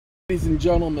Ladies and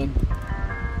gentlemen,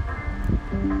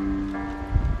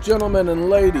 and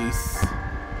ladies,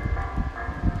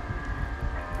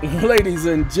 ladies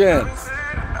and gents,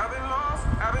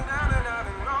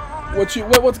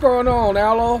 what's going on,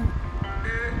 Aloe?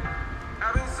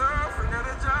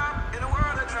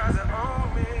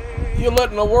 You're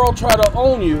letting the world try to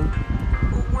own you.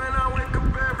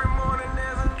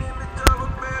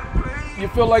 You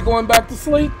feel like going back to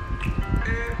sleep?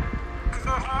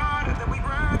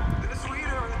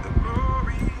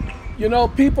 You know,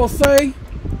 people say,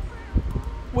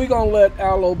 we gonna let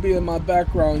Aloe be in my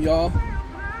background, y'all.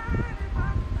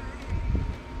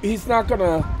 He's not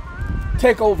gonna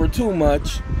take over too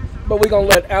much, but we gonna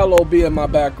let Aloe be in my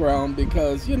background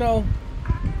because, you know,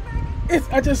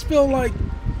 I just feel like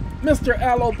Mr.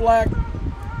 Aloe Black,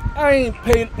 I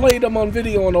ain't played him on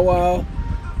video in a while,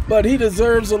 but he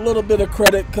deserves a little bit of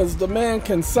credit because the man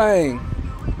can sing.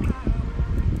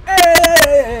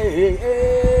 Hey, hey, hey.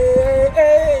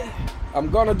 I'm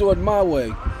gonna do it my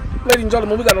way. Ladies and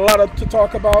gentlemen, we got a lot to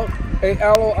talk about. Hey,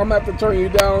 Aloe, I'm gonna have to turn you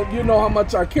down. You know how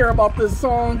much I care about this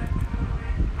song.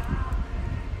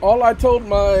 All I told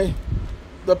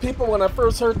the people when I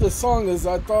first heard this song is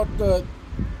I thought that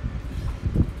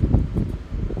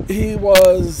he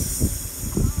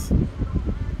was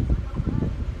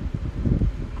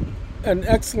an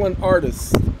excellent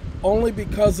artist only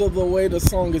because of the way the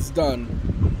song is done.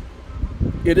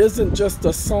 It isn't just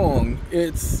a song,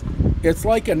 it's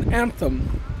like an anthem,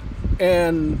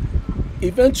 and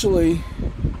eventually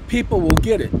people will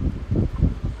get it.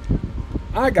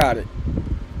 I got it.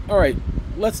 All right,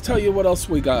 let's tell you what else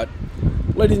we got.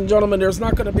 Ladies and gentlemen, there's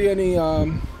not going to be any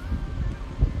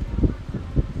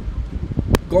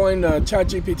going to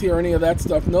ChatGPT or any of that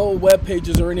stuff. No web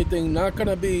pages or anything. Not going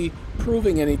to be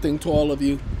proving anything to all of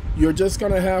you. You're just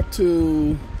going to have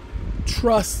to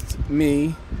trust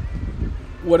me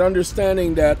with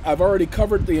understanding that I've already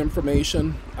covered the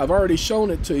information. I've already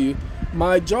shown it to you.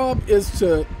 My job is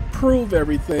to prove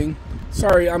everything.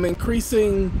 Sorry, I'm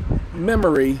increasing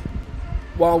memory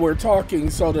while we're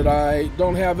talking so that I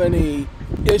don't have any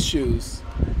issues.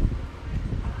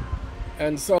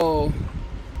 And so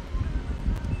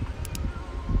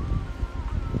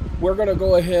we're going to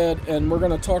go ahead and we're going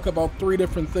to talk about 3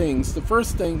 different things. The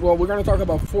first thing, well, we're going to talk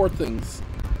about 4 things.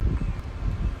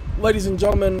 Ladies and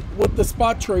gentlemen, with the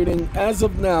spot trading, as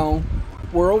of now,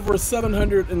 we're over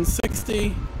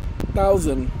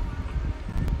 760,000.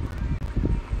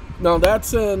 Now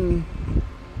that's in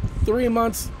 3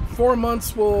 months. 4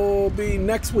 months will be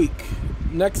next week,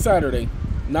 next Saturday.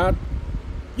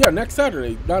 Next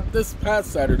Saturday. Not this past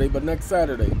Saturday, but next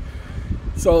Saturday.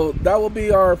 So that will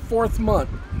be our 4th month.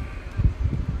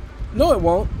 No, it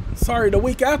won't. Sorry, the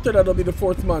week after that'll be the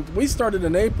 4th month. We started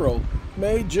in April,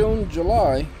 May, June,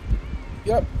 July.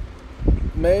 Yep,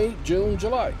 May, June,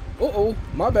 July. Uh-oh,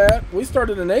 my bad. We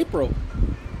started in April.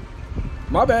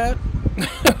 My bad.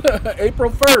 April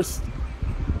 1st.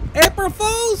 April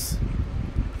Fools?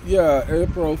 Yeah,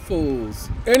 April Fools.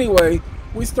 Anyway,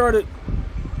 we started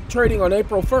trading on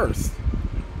April 1st.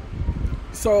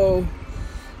 So,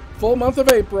 full month of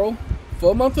April,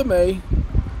 full month of May,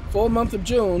 full month of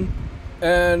June,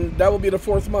 and that will be the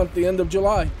 4th month, the end of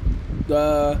July.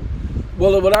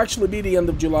 Well, it would actually be the end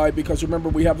of July because remember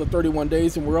we have the 31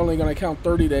 days and we're only going to count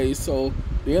 30 days. So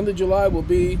the end of July will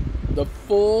be the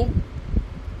full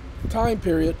time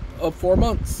period of 4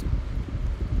 months.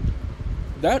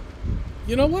 That,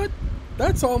 you know what?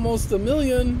 That's almost 1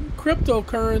 million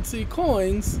cryptocurrency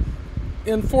coins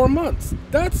in 4 months.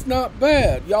 That's not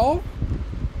bad, y'all.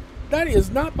 That is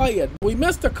not bad. We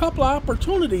missed a couple of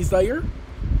opportunities there.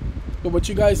 But what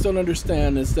you guys don't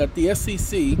understand is that the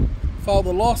SEC filed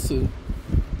a lawsuit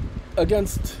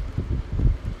against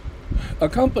a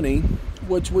company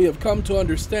which we have come to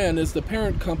understand is the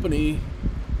parent company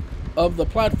of the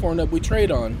platform that we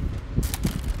trade on.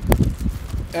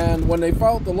 And when they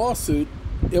filed the lawsuit,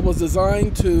 it was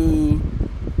designed to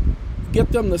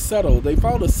get them to settle. They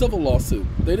filed a civil lawsuit.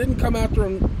 They didn't come after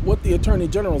them with the Attorney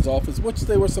General's office, which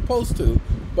they were supposed to,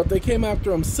 but they came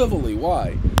after him civilly.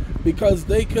 Why? Because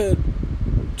they could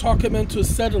talk him into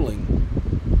settling.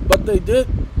 But they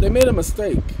made a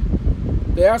mistake.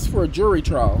 They asked for a jury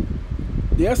trial.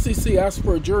 The SEC asked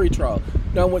for a jury trial.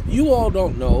 Now, what you all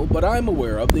don't know, but I'm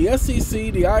aware of, the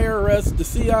SEC, the IRS, the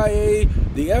CIA,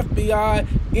 the FBI,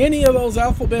 any of those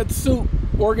alphabet soup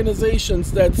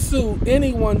organizations that sue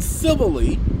anyone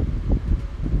civilly,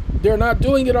 they're not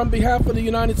doing it on behalf of the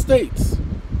United States.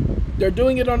 They're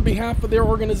doing it on behalf of their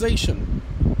organization.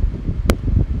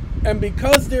 And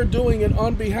because they're doing it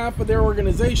on behalf of their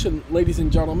organization, ladies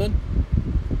and gentlemen,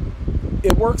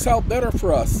 it works out better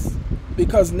for us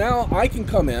because now I can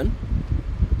come in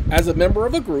as a member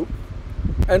of a group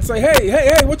and say,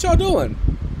 hey, what y'all doing?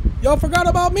 Y'all forgot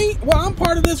about me? Well, I'm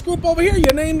part of this group over here.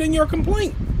 You're named in your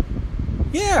complaint.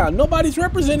 Yeah, nobody's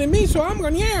representing me, so I'm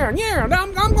going, I'm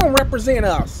going to represent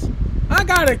us. I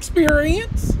got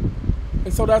experience.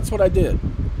 And so that's what I did.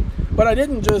 But I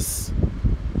didn't just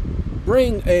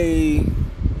bring a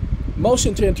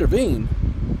motion to intervene.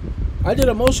 I did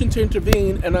a motion to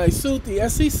intervene, and I sued the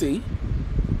SEC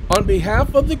on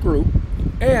behalf of the group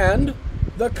and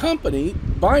the company,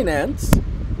 Binance,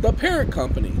 the parent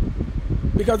company,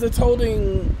 because it's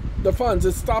holding the funds.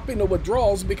 It's stopping the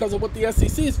withdrawals because of what the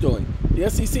SEC is doing. The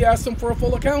SEC asked them for a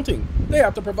full accounting. They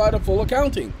have to provide a full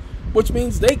accounting, which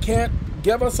means they can't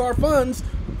give us our funds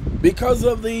because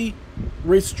of the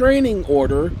restraining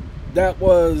order that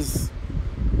was,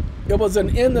 it was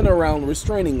an in and around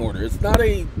restraining order. It's not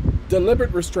a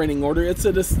deliberate restraining order. It's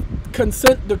a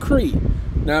consent decree.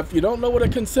 Now, if you don't know what a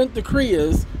consent decree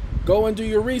is, go and do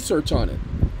your research on it.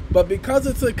 But because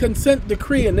it's a consent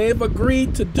decree and they've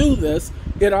agreed to do this,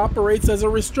 it operates as a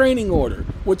restraining order,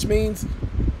 which means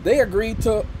they agreed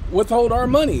to withhold our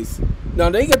monies.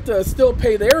 Now, they get to still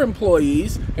pay their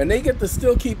employees and they get to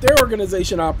still keep their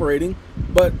organization operating,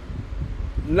 but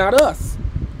not us.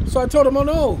 So I told them, oh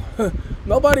no,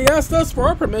 nobody asked us for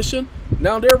our permission.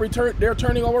 Now they're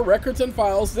turning over records and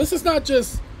files. This is not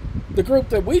just the group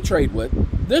that we trade with.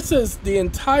 This is the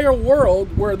entire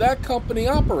world where that company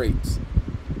operates.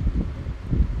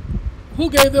 Who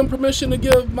gave them permission to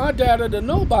give my data to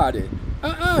nobody?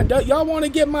 Y'all want to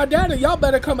get my data? Y'all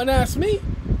better come and ask me.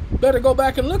 Better go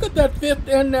back and look at that 5th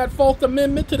and that 4th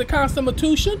Amendment to the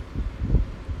Constitution.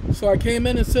 So I came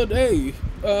in and said, hey,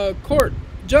 court,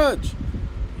 judge,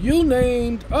 you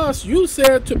named us, you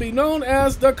said, to be known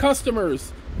as the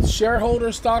customers,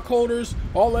 shareholders, stockholders,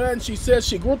 all of that. And she said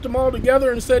she grouped them all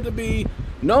together and said to be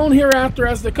known hereafter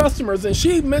as the customers. And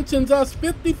she mentions us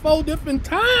 54 different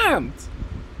times.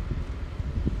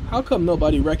 How come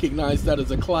nobody recognized that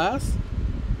as a class?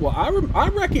 Well, I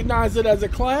recognize it as a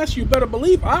class. You better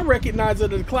believe I recognize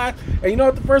it as a class. And you know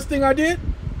what the first thing I did?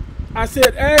 I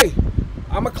said, hey,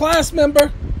 I'm a class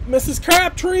member. Mrs.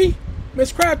 Crabtree,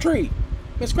 Miss Crabtree,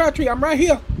 I'm right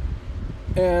here.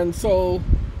 And so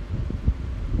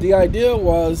the idea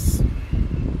was,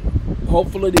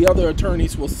 hopefully the other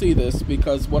attorneys will see this,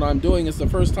 because what I'm doing is the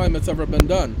first time it's ever been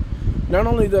done. Not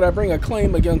only did I bring a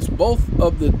claim against both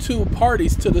of the two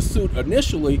parties to the suit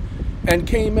initially and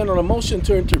came in on a motion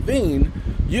to intervene,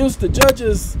 used the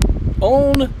judge's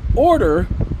own order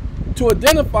to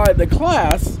identify the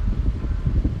class,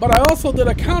 but I also did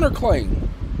a counterclaim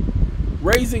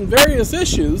raising various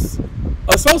issues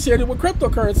associated with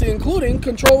cryptocurrency, including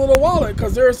control of the wallet,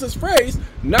 because there's this phrase,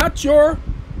 not your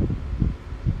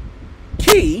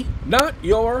key, not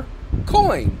your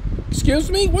coin. Excuse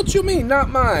me? What you mean, not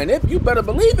mine? If you better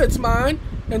believe it's mine.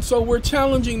 And so we're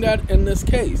challenging that in this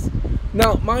case.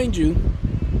 Now, mind you,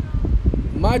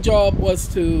 my job was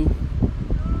to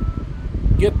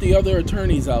get the other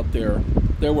attorneys out there.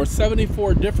 There were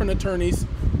 74 different attorneys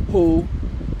who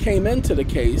came into the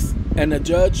case, and the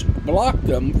judge blocked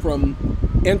them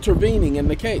from intervening in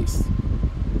the case.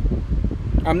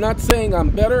 I'm not saying I'm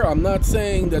better. I'm not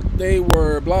saying that they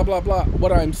were blah, blah, blah.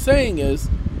 What I'm saying is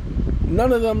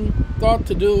none of them thought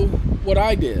to do what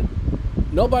I did.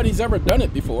 Nobody's ever done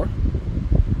it before.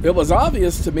 It was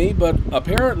obvious to me, but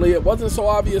apparently it wasn't so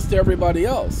obvious to everybody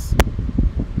else.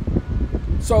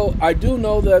 So I do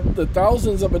know that the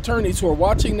thousands of attorneys who are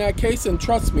watching that case, and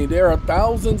trust me, there are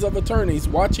thousands of attorneys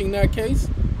watching that case.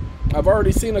 I've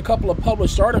already seen a couple of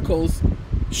published articles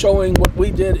showing what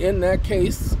we did in that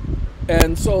case.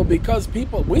 And so because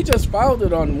we just filed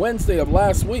it on Wednesday of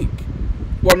last week.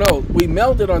 Well, no, we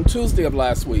mailed it on Tuesday of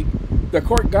last week. The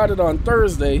court got it on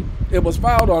Thursday. It was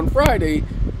filed on Friday,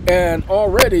 and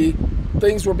already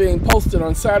things were being posted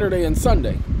on Saturday and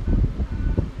Sunday.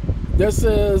 This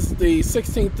is the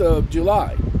 16th of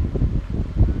July.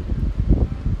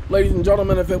 Ladies and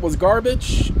gentlemen, if it was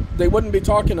garbage, they wouldn't be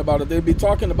talking about it. They'd be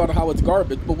talking about how it's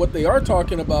garbage. But what they are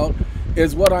talking about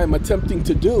is what I'm attempting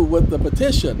to do with the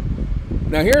petition.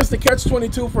 Now, here's the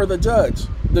catch-22 for the judge.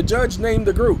 The judge named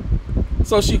the group.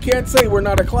 So she can't say we're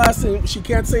not a class, and she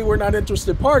can't say we're not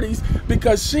interested parties,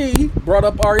 because she brought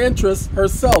up our interests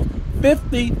herself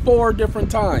 54 different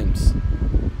times.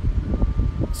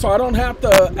 So I don't have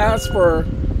to ask for,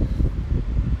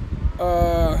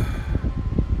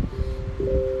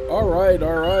 all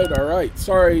right.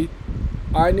 Sorry,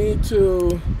 I need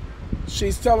to,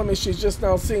 she's telling me she's just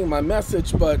now seeing my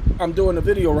message, but I'm doing a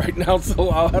video right now, so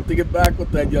I'll have to get back with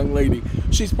that young lady.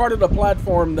 She's part of the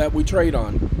platform that we trade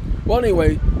on. Well,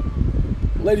 anyway,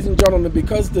 Ladies and gentlemen,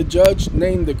 because the judge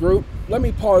named the group, let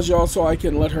me pause y'all so I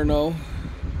can let her know.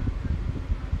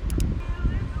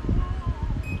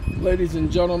 Ladies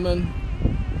and gentlemen,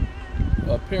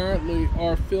 apparently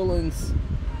our feelings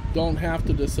don't have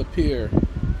to disappear,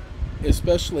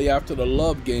 especially after the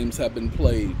love games have been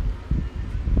played.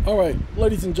 All right,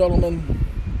 ladies and gentlemen,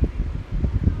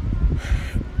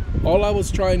 all I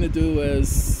was trying to do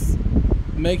is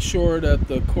make sure that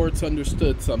the courts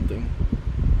understood something,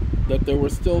 that there were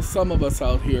still some of us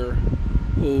out here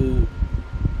who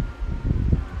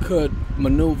could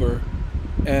maneuver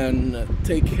and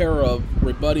take care of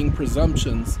rebutting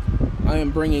presumptions. I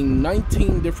am bringing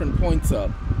 19 different points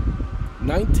up,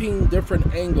 19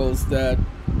 different angles that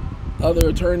other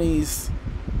attorneys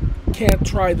can't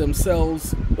try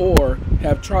themselves or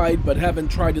have tried but haven't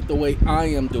tried it the way I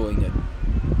am doing it.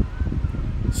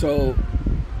 So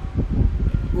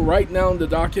right now the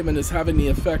document is having the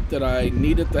effect that I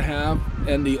need it to have,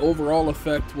 and the overall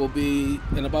effect will be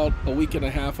in about a week and a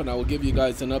half, and I will give you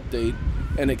guys an update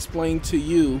and explain to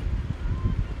you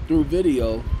through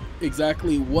video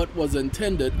exactly what was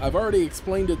intended. I've already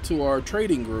explained it to our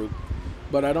trading group,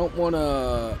 but I don't want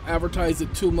to advertise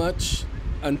it too much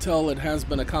until it has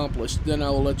been accomplished. Then I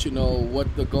will let you know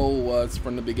what the goal was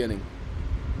from the beginning.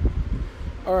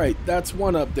 Alright, that's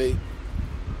one update.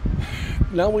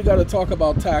 Now we got to talk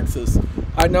about taxes.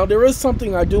 Now there is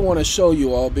something I do want to show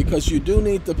you all, because you do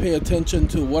need to pay attention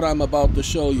to what I'm about to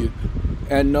show you.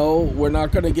 And no, we're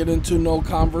not going to get into no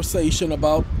conversation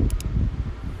about,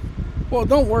 well,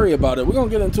 don't worry about it. We're going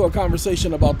to get into a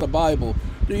conversation about the Bible.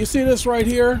 Do you see this right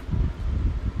here?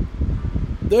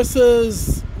 This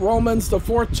is Romans, the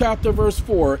 4th chapter, verse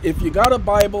 4. If you got a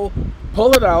Bible,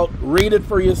 pull it out, read it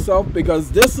for yourself,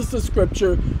 because this is the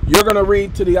scripture you're going to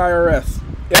read to the IRS.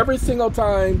 Every single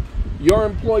time your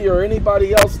employer or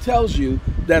anybody else tells you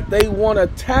that they want to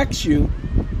tax you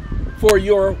for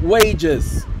your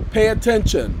wages, pay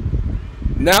attention.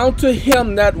 Now to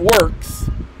him that works,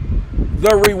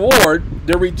 the reward,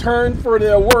 the return for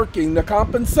their working, the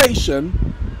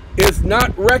compensation, is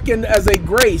not reckoned as a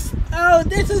grace. Oh,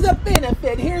 this is a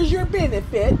benefit. Here's your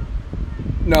benefit.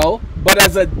 No, but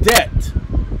as a debt.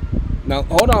 Now,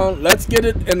 hold on. Let's get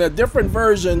it in a different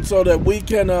version so that we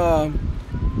can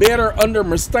better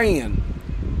understand.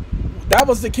 That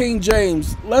was the King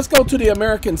James. Let's go to the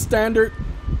American Standard.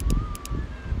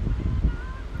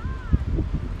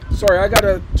 Sorry, I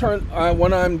gotta turn,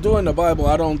 when I'm doing the Bible,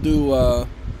 I don't do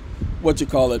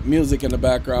music in the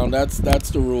background. That's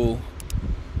the rule.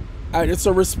 It's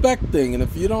a respect thing, and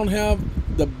if you don't have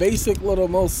the basic little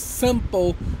most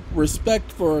simple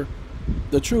respect for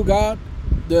the true God,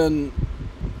 then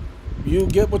you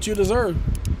get what you deserve.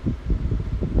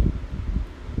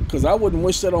 Because I wouldn't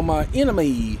wish that on my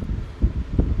enemy.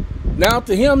 Now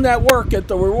to him that worketh,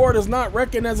 the reward is not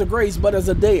reckoned as a grace, but as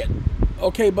a debt.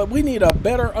 Okay, but we need a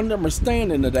better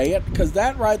understanding of that, because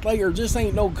that right there just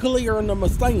ain't no clear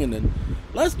understanding.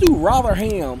 Let's do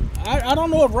Rotherham. I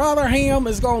don't know if Rotherham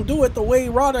is going to do it the way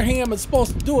Rotherham is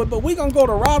supposed to do it, but we're going to go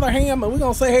to Rotherham and we're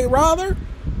going to say, hey, Rother,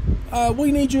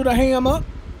 we need you to ham up,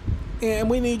 and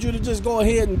we need you to just go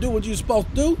ahead and do what you're supposed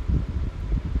to do.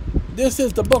 This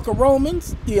is the book of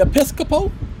Romans, the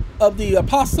Episcopal of the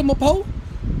Apostolical.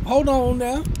 Hold on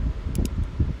now.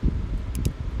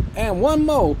 And one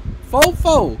more. Unto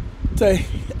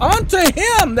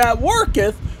him that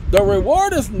worketh, the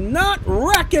reward is not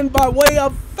reckoned by way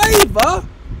of favor,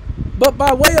 but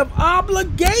by way of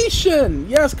obligation.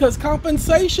 Yes, because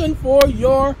compensation for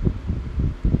your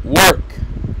work.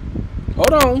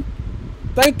 Hold on.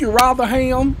 Thank you,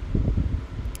 Rotherham.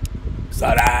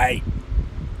 Sorry.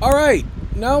 All right.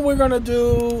 Now we're going to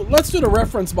let's do the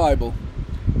Reference Bible.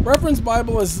 Reference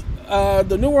Bible is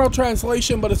the New World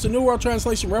Translation, but it's a New World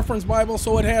Translation Reference Bible,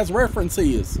 so it has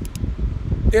references.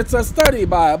 It's a study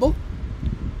Bible.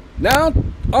 Now,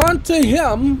 unto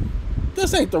him,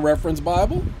 this ain't the Reference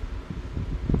Bible,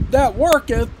 that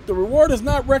worketh, the reward is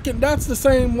not reckoned. That's the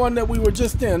same one that we were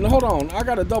just in. Hold on, I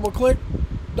got to double click.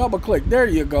 Double click, there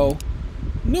you go.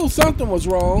 Knew something was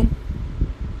wrong.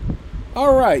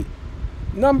 All right,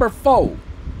 number 4.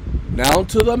 Now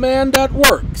to the man that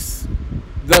works,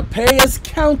 the pay is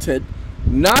counted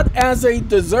not as an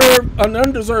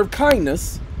undeserved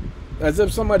kindness, as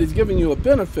if somebody's giving you a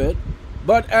benefit,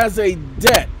 but as a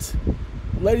debt.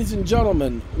 Ladies and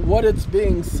gentlemen, what it's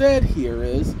being said here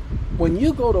is, when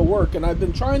you go to work, and I've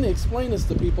been trying to explain this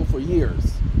to people for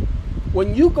years,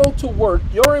 when you go to work,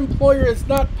 your employer is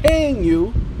not paying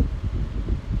you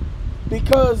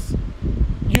because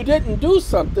you didn't do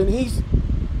something. He's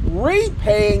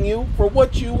repaying you for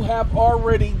what you have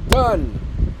already done.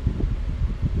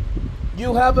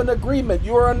 You have an agreement.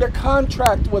 You are under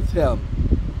contract with him.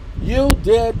 You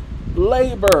did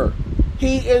labor.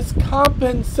 He is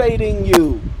compensating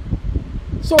you.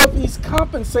 So if he's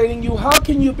compensating you, how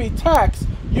can you be taxed?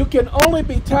 You can only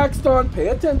be taxed on, pay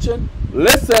attention,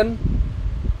 listen,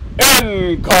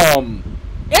 income.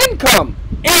 Income.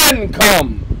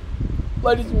 Income.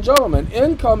 Ladies and gentlemen,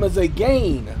 income is a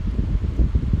gain.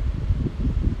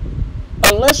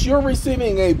 Unless you're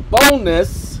receiving a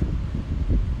bonus,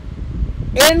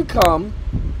 income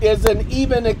is an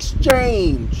even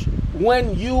exchange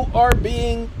when you are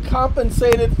being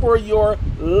compensated for your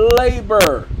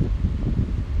labor.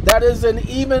 That is an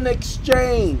even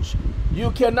exchange.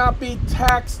 You cannot be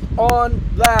taxed on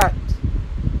that.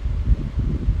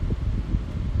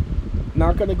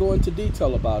 Not going to go into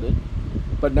detail about it,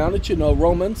 but now that you know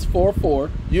Romans 4:4,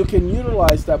 you can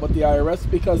utilize that with the IRS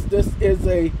because this is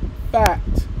a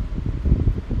fact.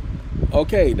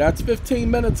 Okay, that's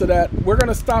 15 minutes of that. We're going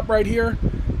to stop right here.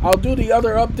 I'll do the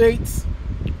other updates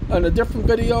on a different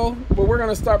video, but we're going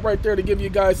to stop right there to give you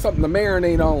guys something to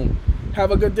marinate on.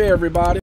 Have a good day, everybody.